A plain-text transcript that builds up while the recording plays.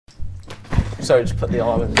Sorry, just put the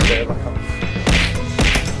island back on.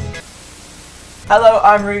 Hello,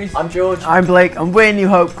 I'm Reese. I'm George. I'm Blake, and we're New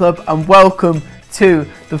Hope Club, and welcome to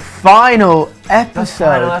the final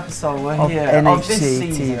episode of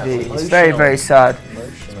NHCTV. It's very, very sad.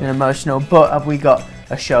 It's been emotional, but have we got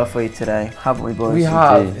a show for you today, haven't we, boys? We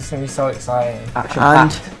have. It's going to be so exciting.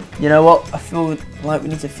 And you know what? I feel like we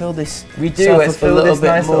need to fill this. We do. Let's fill this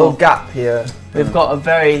nice little gap here. We've got a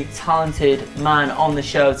very talented man on the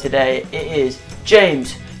show today. It is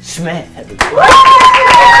James Smith.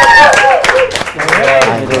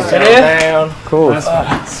 Cool.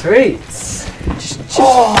 Sweet.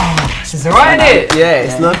 Oh, she's right in it. Yeah,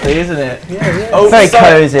 it's lovely, isn't it? Yeah. Oh, very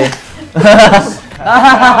cosy.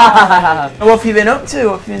 What have you been up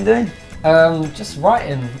to? What have you been doing? Just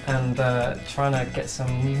writing and trying to get some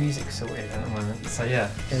new music sorted at the moment. So yeah,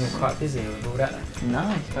 been quite busy with all that.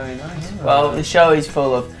 Nice, very nice. Yeah. Well, the show is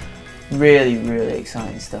full of really, really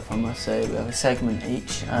exciting stuff, I must say. We have a segment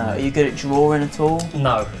each. Are you good at drawing at all?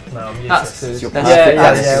 No, I'm useless.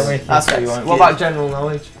 That's what you want. What about general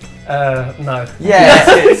knowledge? No. Yeah,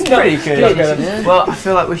 it's pretty good. Yeah. Well, I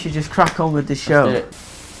feel like we should just crack on with the show.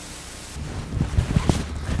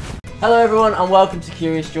 Hello everyone and welcome to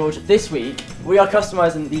Curious George. This week we are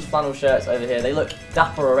customising these flannel shirts over here. They look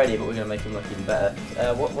dapper already, but we're going to make them look even better.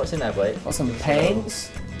 What's in there, Blake? Got some paints.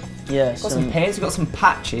 Yeah, got some paints. We've got some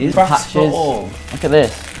patches. Patches. Look at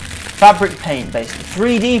this. Fabric paint,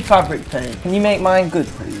 basically. 3D fabric paint. Can you make mine good,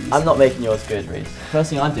 please? I'm not making yours good, Reese. First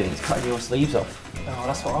thing I'm doing is cutting your sleeves off. Oh,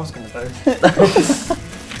 that's what I was going to do.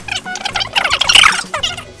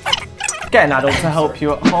 Get an adult to help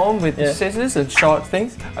you at home with scissors and sharp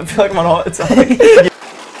things. I feel like I'm on a heart attack.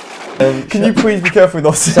 Can you please be careful with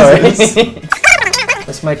those scissors?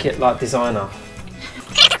 Let's make it like designer.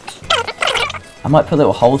 I might put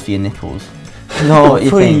little holes for your nipples. No,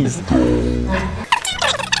 please.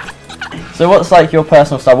 So what's like your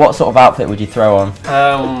personal style? What sort of outfit would you throw on?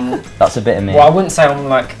 That's a bit of me. Well, I wouldn't say I'm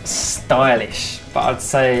like stylish, but I'd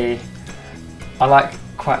say I like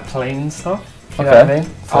quite plain stuff. You know what I mean?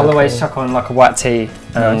 I'll always chuck on like a white tee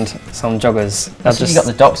and some joggers. So you got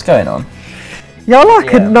the docks going on? Yeah, I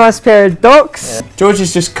like a nice pair of docks. Yeah. George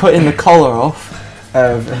is just cutting the collar off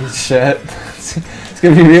of his shirt. It's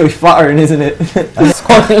going to be really flattering, isn't it? It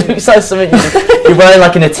looks like something you're wearing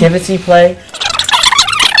like a nativity play.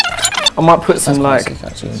 I might put some like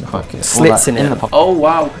slits in it. Oh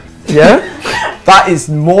wow. Yeah? That is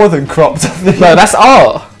more than cropped. No, that's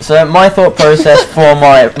art. So my thought process for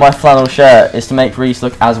my flannel shirt is to make Reese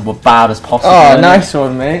look as bad as possible. Oh, nice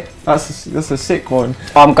one, mate. That's a sick one.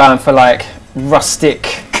 I'm going for like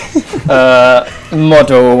rustic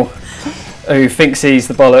model who thinks he's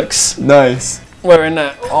the bollocks. Nice. Wearing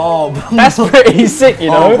that. Oh, that's pretty sick, you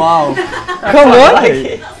know. Oh wow. Come on.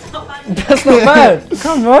 Like that's not bad.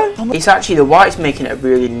 Come on. It's actually the white's making it a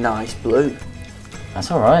really nice blue. That's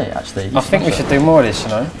alright, actually. I think we should do more of this, you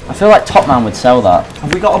know. I feel like Top Man would sell that.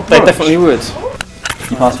 Have we got a brush? They definitely would.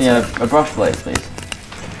 Can you pass me a brush, Blake, please?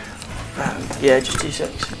 Yeah, just 2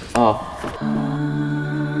 seconds. Oh.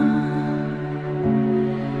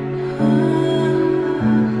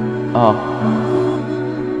 Oh.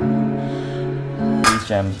 These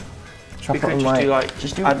gems. We could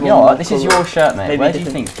just do like, you know what, this is your shirt, mate. Where do you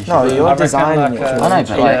think you should No, do you're it? designing it. I know,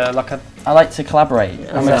 but I like to collaborate.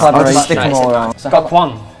 I'm a collaboration. Stick them all around. So got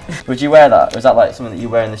one. Would you wear that? Or is that like something that you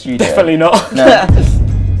wear in the studio? Definitely not. No.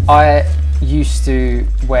 I used to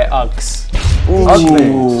wear Uggs.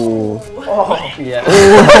 Ooh. Oh, yeah.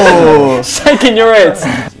 Ooh. Shaking your head.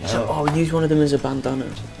 So, I'll use one of them as a bandana.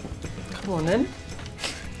 Come on then.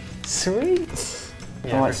 Sweet.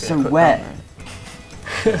 Yeah, it's so wet.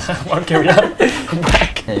 I'll carry on. I'm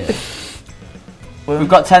back. Yeah. We've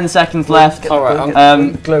got 10 seconds left. Alright,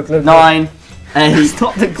 glue. 9, 8,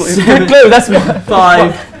 Stop the glue. 7, glue, that's mine.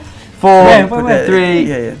 5, 4, wait.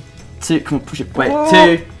 3, 2, come on, push it. Wait,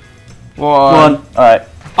 2, 1. Alright.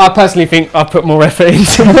 I personally think I put more effort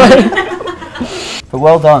into mine. But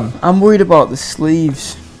well done. I'm worried about the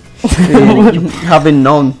sleeves. Having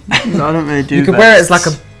none. I don't really do. You could wear it as like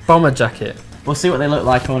a bomber jacket. We'll see what they look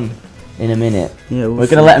like on in a minute. Yeah, we're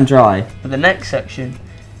going to let them dry. But the next section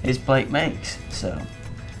is Blake Makes, so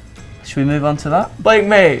should we move on to that? Blake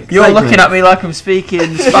Makes! You're looking at me like I'm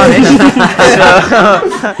speaking Spanish.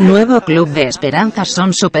 Nuevo Club de Esperanzas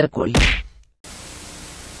son super cool.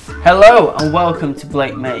 Hello and welcome to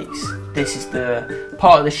Blake Makes. This is the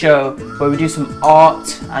part of the show where we do some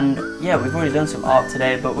art, and yeah, we've already done some art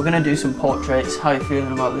today, but we're going to do some portraits. How are you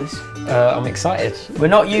feeling about this? I'm excited. We're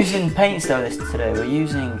not using paints though today, we're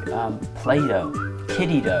using Play-Doh,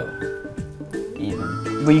 kiddie dough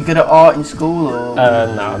even. Were you good at art in school or? No,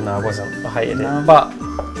 I wasn't. I hated it. But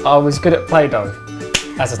I was good at Play-Doh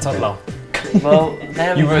as a toddler. Well,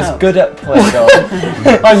 there You we were go. as good at Play-Doh.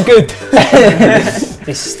 I'm good.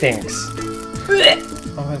 This stinks.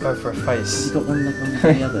 I'm gonna go for a face. You got one leg on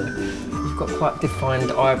the other. You've got quite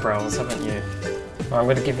defined eyebrows, haven't you? I'm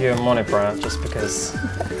gonna give you a monobrow just because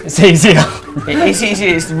it's easier. It's easy.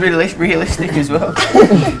 It's realistic as well.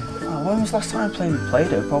 Oh, when was the last time I played with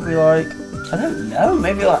Play-Doh? Probably like I don't know.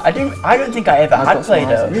 Maybe like I don't think I ever had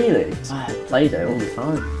Play-Doh. Really? I had Play-Doh all the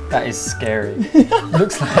time. That is scary.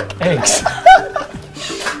 Looks like eggs.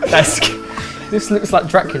 This looks like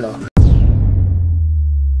Dracula.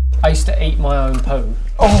 I used to eat my own poo.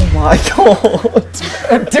 Oh my god.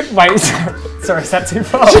 Wait, sorry, is that too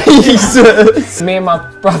far? Jesus. Me and my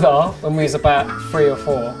brother, when we was about 3 or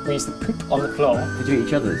 4, we used to poop on the floor. Did you eat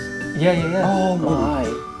each other's? Yeah. Oh my.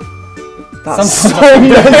 That's so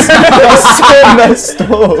messed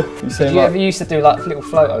up. Did you ever used to do like little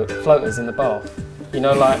floaters in the bath? You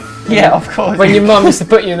know, like Yeah, of course. when your mum used to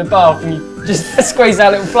put you in the bath and you just squeeze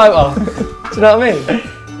that little floater. Do you know what I mean?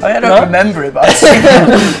 I don't remember it, but I've seen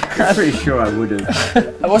it. I'm pretty sure I would have.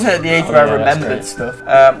 I wasn't at the age where I yeah, that's remembered great. stuff.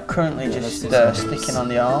 Currently just sticking on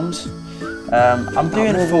the arms. I'm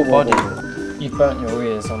doing a full body. You've burnt your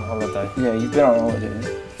ears on holiday. Yeah, you've been on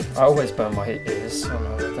holiday. I always burn my ears on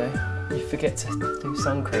holiday. You forget to do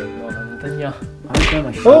sun cream on them, don't you? I burn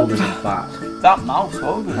my shoulders and back. That mouth's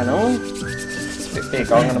open. I know. It's a bit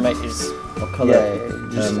big. I'm gonna make his. What colour? Yeah,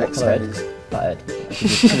 What colour head is that head? I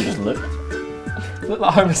just looked. Look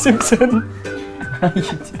like Homer Simpson.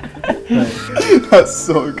 That's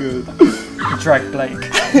so good. Drag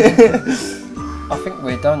Blake. I think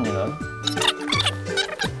we're done, you know.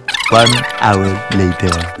 1 hour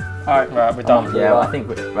later. Alright, right, we're done. Yeah, well, I think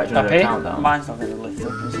we're right to do a Happy? countdown. Mine's not going to lift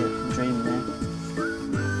up, is it? I'm dreaming now.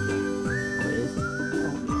 It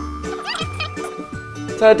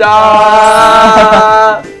is.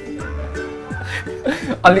 Ta-da!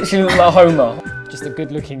 I literally look like Homer. Just a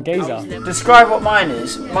good-looking geezer. Describe what mine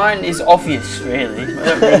is. Mine is obvious, really. I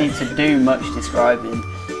don't really need to do much describing.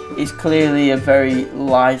 It's clearly a very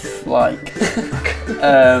lifelike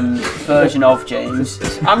version of James.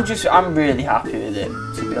 I'm really happy with it.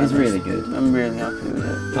 To be honest. It's really good. I'm really happy with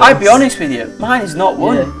it. I'd be honest with you, mine is not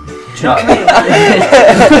one. Yeah. Do you know what I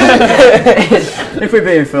mean? If we're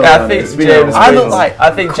being full Yeah, I honest, think we know James. I look like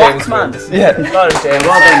I think James Crackman. wins. Yeah. Well done, James.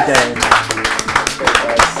 Well done, James.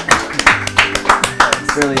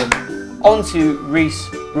 Brilliant. On to Reese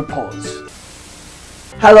Reports.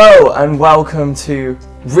 Hello and welcome to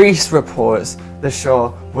Reese Reports, the show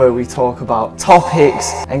where we talk about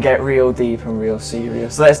topics and get real deep and real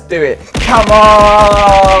serious. Let's do it. Come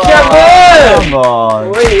on! Come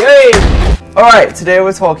on. Alright, today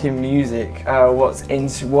we're talking music. What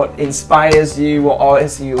inspires you? What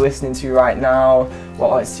artists are you listening to right now? What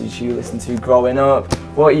artists did you listen to growing up?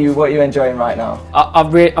 What are you enjoying right now?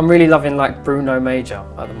 I'm really loving like Bruno Major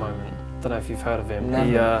at the moment. Don't know if you've heard of him.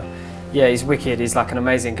 Never. Yeah, he's wicked. He's like an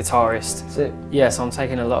amazing guitarist. Sick. Yeah, so I'm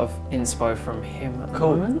taking a lot of inspo from him at the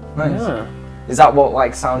Cool. moment. Nice. Yeah. Is that what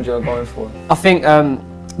like sound you're going for? I think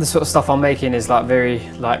the sort of stuff I'm making is like very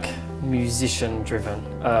like musician driven.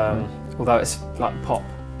 Although it's like pop,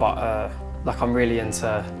 but like I'm really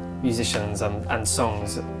into musicians and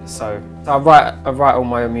songs. So I write all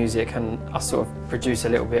my own music and I sort of produce a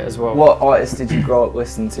little bit as well. What artists did you grow up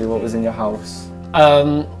listening to? What was in your house?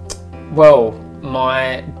 Well,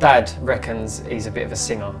 my dad reckons he's a bit of a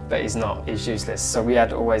singer, but he's not. He's useless. So we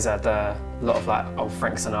always had a lot of like old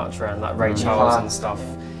Frank Sinatra and like Ray Charles and stuff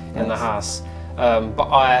in the house. But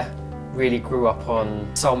I really grew up on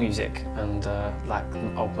soul music and like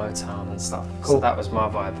old Motown and stuff. Cool. So that was my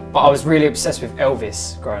vibe. But I was really obsessed with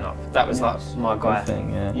Elvis growing up. That was like my guy.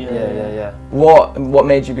 Thing, yeah. Yeah. What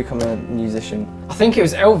made you become a musician? I think it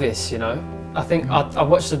was Elvis, you know. I think I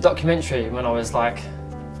watched a documentary when I was like,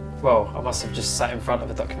 well, I must have just sat in front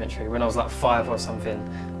of a documentary when I was like 5 or something,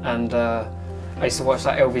 and I used to watch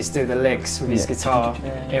like Elvis do the legs with his guitar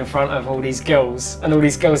in front of all these girls, and all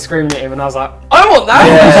these girls screaming at him, and I was like, I want that!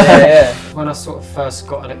 Yeah. When I sort of first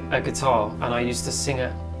got a guitar, and I used to sing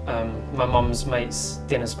at my mum's mate's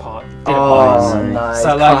dinner parties. Nice.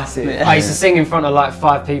 So like, Classic. I used to sing in front of like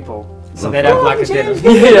 5 people. So they'd have like a dinner.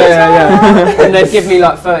 And they'd give me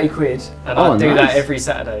like 30 quid, and I'd do that every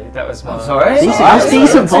Saturday. That was my. That's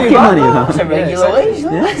decent pocket money, though. That's a regular wage.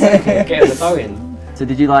 Getting the dough in. So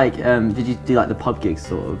did you do like the pub gigs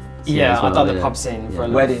sort of? Yeah, as well, I've done the pub scene for a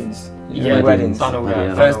little. Weddings. Yeah, weddings. done all that. Yeah.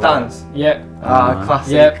 done First all that. dance. Yep.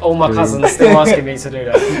 Classic. Yep. All my cousins still asking me to do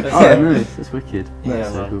that. Oh, nice. That's wicked. Yeah,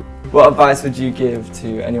 That's so man. cool. What advice would you give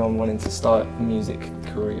to anyone wanting to start a music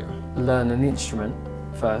career? Learn an instrument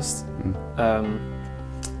first,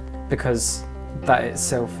 because that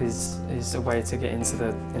itself is a way to get into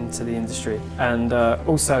the industry. And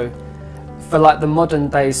also, for like the modern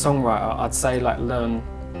day songwriter, I'd say like learn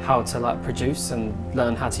how to like produce and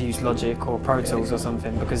learn how to use Logic or Pro Tools or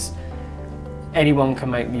something, because anyone can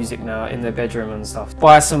make music now in their bedroom and stuff.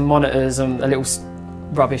 Buy some monitors and a little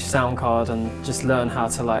rubbish sound card and just learn how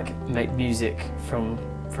to like make music from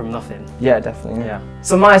nothing. Yeah, definitely. Yeah.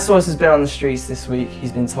 So my source has been on the streets this week.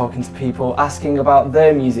 He's been talking to people, asking about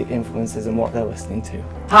their music influences and what they're listening to.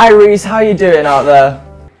 Hi Reese, how you doing out there?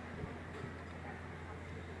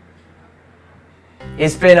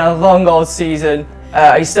 It's been a long old season.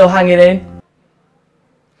 Are you still hanging in?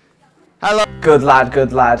 Hello. Good lad,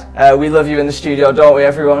 good lad. We love you in the studio, don't we,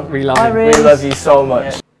 everyone? We love you. We love you so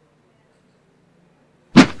much.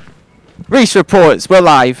 Reese Reports, we're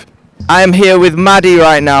live. I am here with Maddie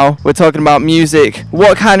right now. We're talking about music.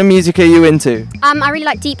 What kind of music are you into? I really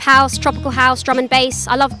like deep house, tropical house, drum and bass.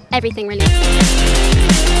 I love everything really.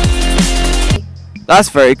 That's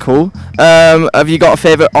very cool. Have you got a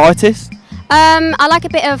favourite artist? I like a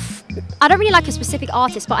bit of, I don't really like a specific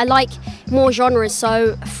artist, but I like more genres,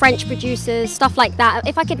 so French producers, stuff like that.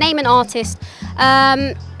 If I could name an artist,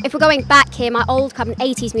 if we're going back here, my old kind of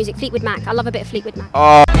 80s music, Fleetwood Mac. I love a bit of Fleetwood Mac.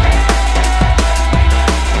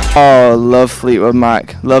 Oh, love Fleetwood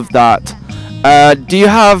Mac. Love that. Do you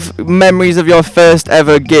have memories of your first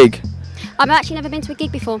ever gig? I've actually never been to a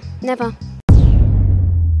gig before. Never.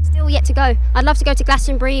 Still yet to go. I'd love to go to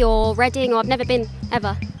Glastonbury or Reading, or I've never been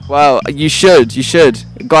ever. Well, you should. You should.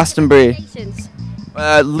 Glastonbury.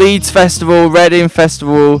 Leeds Festival, Reading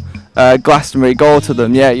Festival, Glastonbury. Go to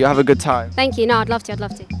them. Yeah, you have a good time. Thank you. No, I'd love to. I'd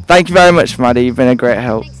love to. Thank you very much, Maddie. You've been a great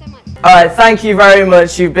help. Thanks so much. Alright, thank you very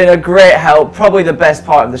much. You've been a great help. Probably the best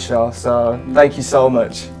part of the show, so thank you so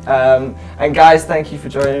much. And guys, thank you for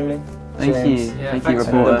joining me. Thank James. you. Yeah, Thank thanks you, for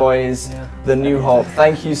And reporter. the boys, the new hope.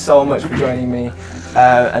 Thank you so much for joining me.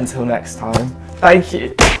 Until next time. Thank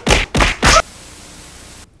you.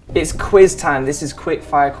 It's quiz time. This is quick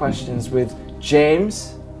fire questions with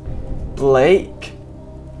James, Blake,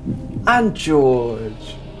 and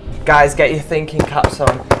George. Guys, get your thinking caps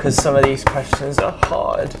on, because some of these questions are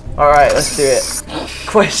hard. Alright, let's do it.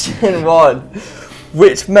 Question 1.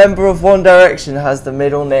 Which member of One Direction has the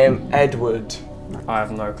middle name Edward? I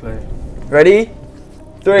have no clue. Ready?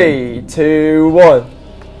 3, 2, 1.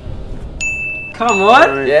 Come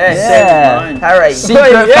on. Yeah. Harry.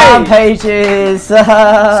 Secret fan pages.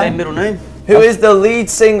 Same middle name. Who is the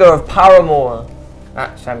lead singer of Paramore?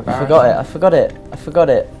 That's I forgot it. I forgot it. I forgot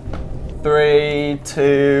it. 3,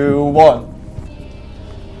 2, 1.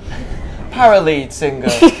 Para-lead singer.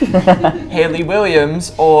 Hayley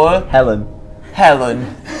Williams or Helen. Helen?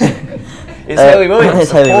 It's Hayley Williams.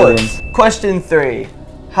 It's of Hayley course. Williams. Question 3.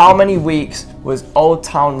 How many weeks was Old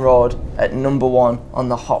Town Road at #1 on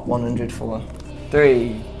the Hot 100 for?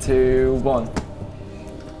 3, 2, 1.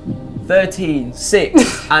 13,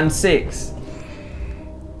 6, and 6.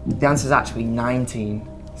 The answer is actually 19.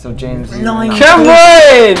 So James, Come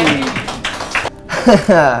on!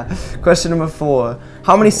 Question number 4.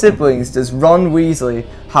 How many siblings does Ron Weasley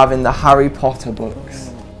have in the Harry Potter books?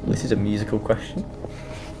 This is a musical question.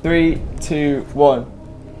 3, 2, 1.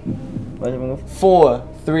 4,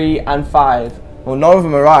 3, and 5. Well, none of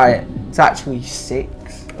them are right. It's actually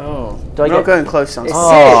 6. Oh. We're not going close on. It's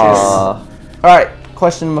Oh. 6. Alright,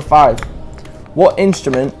 question number 5. What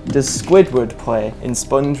instrument does Squidward play in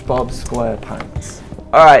SpongeBob SquarePants?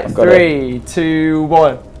 Alright, I've got 3, 2,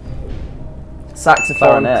 1.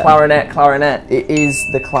 Saxophone, clarinet. It is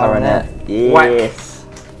the clarinet. Yes.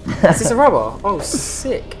 Is this a rubber? Oh,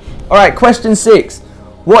 sick. Alright, question 6.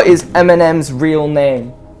 What is Eminem's real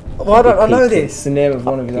name? Why don't I know this? It's the name of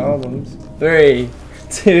one of his albums. 3,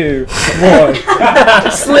 2, 1.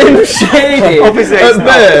 Slim Shady. Obviously it's at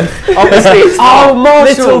birth. Obviously it's Oh,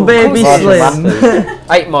 Marshall. Little baby Slim.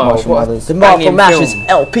 8 Mile. The Banging Marshall Mathers film.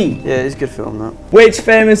 LP. Yeah, it's a good film that. Which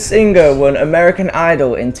famous singer won American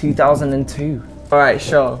Idol in 2002? Alright,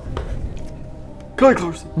 show. Kelly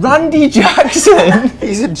Clarkson. Randy Jackson.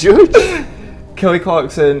 He's a judge. Kelly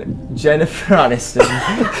Clarkson, Jennifer Aniston.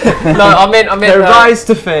 No, I meant. Their rise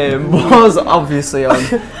to fame was obviously on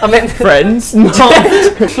I meant. Friends. Not.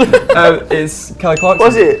 It's Kelly Clarkson.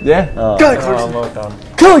 Was it? Yeah. Oh. Kelly Clarkson. Well done.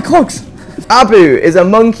 Kelly Clarkson. Abu is a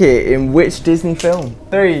monkey in which Disney film?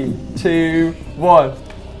 3, 2, 1.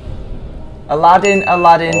 Aladdin,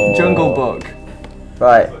 Jungle Book.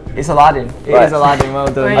 Right. It's Aladdin. It Right. is Aladdin. Well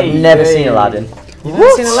done. I've never seen Aladdin. You've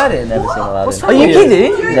never seen Aladdin? Never seen Aladdin. Are you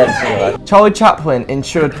kidding? Never seen Aladdin. Charlie Chaplin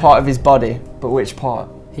insured part of his body, but which part?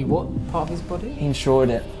 He what? Part of his body? He insured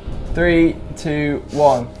it. 3, 2,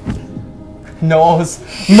 1. nose,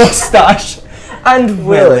 moustache, and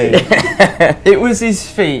willy. It was his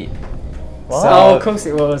feet. Oh, of course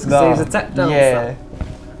it was, because he was a tap dancer.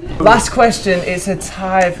 Yeah. Last question, it's a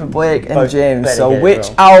tie for Blake and James. better So get it which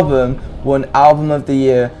wrong. album won Album of the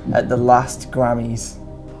Year at the last Grammys?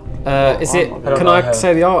 Is it? don't Can know I how.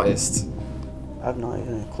 say the artist? I've not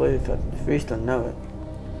even a clue if Reese don't know it.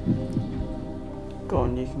 Go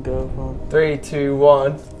on, you can go on. 3, 2,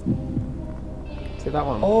 1. Is it that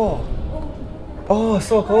one? Oh,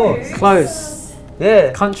 so close. Close.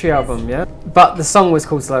 Yeah. Country album, yeah. But the song was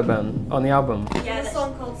called Slow Burn on the album. Yeah, the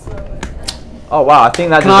song called Slow Burn. Oh wow, I think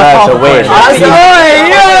that Can I deserves a pop win. it? That's right,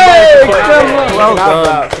 yay! Come on. Well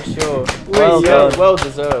done, for sure. Well done. Well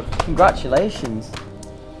deserved. Congratulations.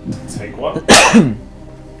 Take one. Is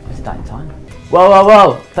it that in time?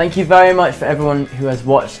 Well. Thank you very much for everyone who has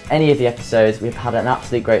watched any of the episodes. We've had an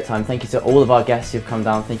absolute great time. Thank you to all of our guests who've come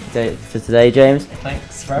down. Thank you for today, James.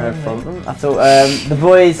 Thanks for No having me. problem. I thought the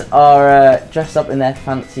boys are dressed up in their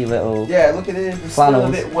fancy little. Yeah, look at it. It's still a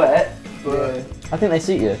Flannels. bit wet, but I think they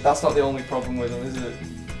suit you. that's not the only problem with them, is it?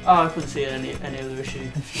 Oh, I couldn't see any other issue.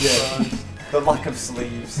 Yeah. The lack of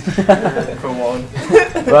sleeves, for one.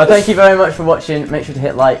 Well, thank you very much for watching. Make sure to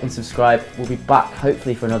hit like and subscribe. We'll be back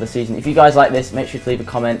hopefully for another season. If you guys like this, make sure to leave a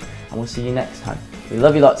comment, and we'll see you next time. We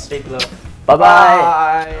love you lots. Big love. Bye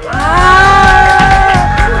bye.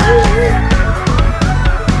 Bye.